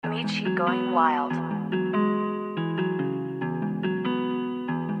Amici going wild.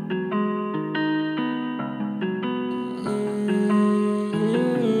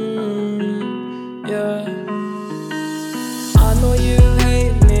 Yeah. I know you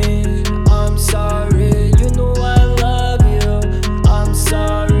hate me, I'm sorry. You know I love you, I'm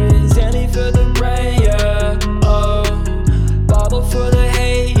sorry. Xanny for the rain, yeah. Oh, bottle for the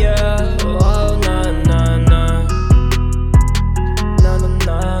hate, yeah. Oh, nah, nah, nah. Nah, nah,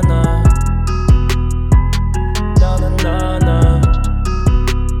 nah, nah. Nah, nah, nah, nah.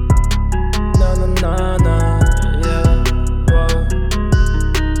 Nah, nah, nah, nah. Yeah, whoa.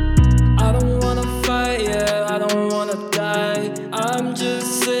 I don't wanna fight, yeah, I don't wanna die. I'm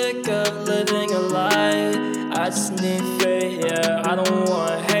just sick of living a lie. I just need faith, yeah, I don't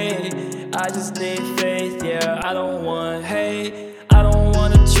want hate. I just need faith, yeah, I don't want hate. I don't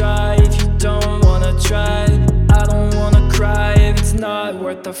wanna try if you don't wanna try. I don't wanna cry if it's not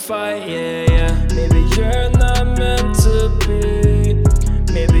worth the fight, yeah, yeah. Maybe you're not meant to be.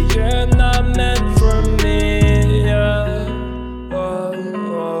 Maybe you're not meant for me.